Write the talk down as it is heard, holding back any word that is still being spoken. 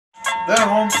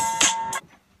Daarom.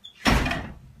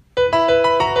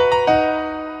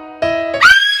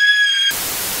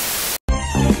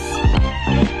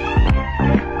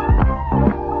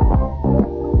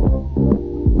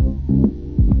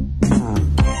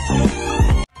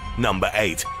 Number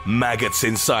 8. Maggots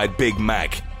inside Big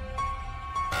Mac.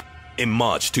 In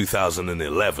March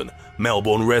 2011,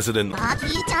 Melbourne resident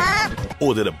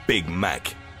ordered a Big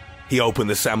Mac. He opened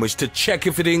the sandwich to check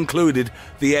if it included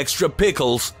the extra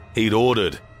pickles he'd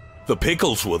ordered. The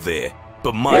pickles were there,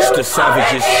 but much to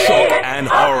Savage's shock and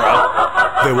horror,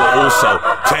 there were also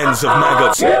tens of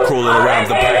maggots crawling around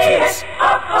the patties.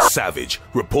 Savage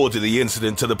reported the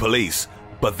incident to the police,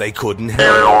 but they couldn't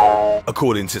help.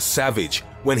 According to Savage,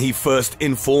 when he first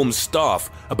informed staff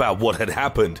about what had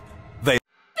happened, they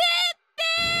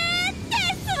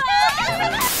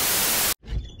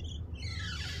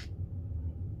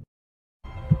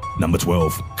Number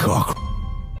 12. Cock.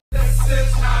 This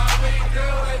is how we do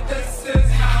it. This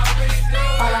is how we do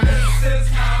it. This is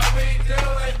how we do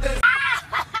it.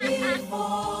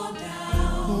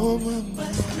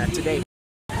 Not today.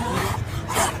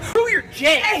 Do your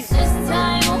jig. This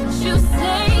time won't you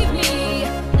save me?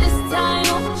 This time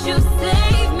won't you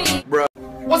save me? Bro.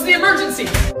 What's the emergency?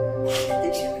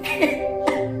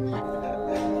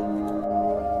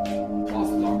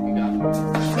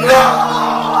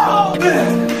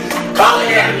 Call the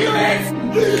ambulance!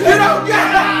 You don't get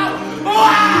out!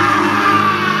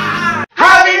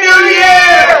 Happy New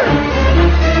Year!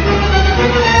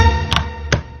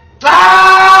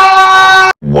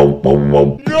 Whoa, whoa, whoa.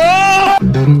 No!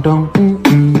 Dun dun dun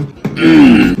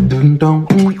dun dun dun.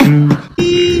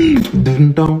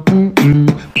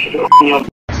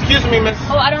 Excuse me, miss.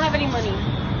 Oh, I don't have any money.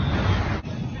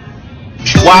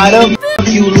 Why the f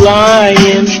you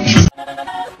lying?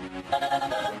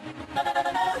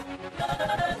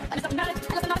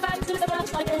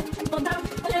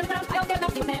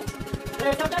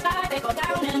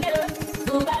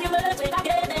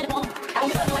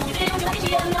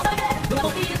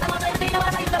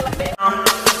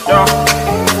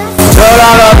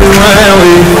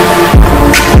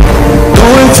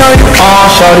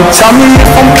 Tell me if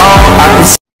I'm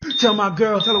on. Tell my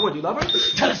girl, tell her what, you love her?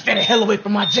 Tell her stay the hell away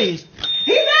from my J's.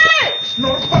 He dead!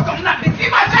 No, the fuck I'm not. They see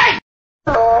my J's!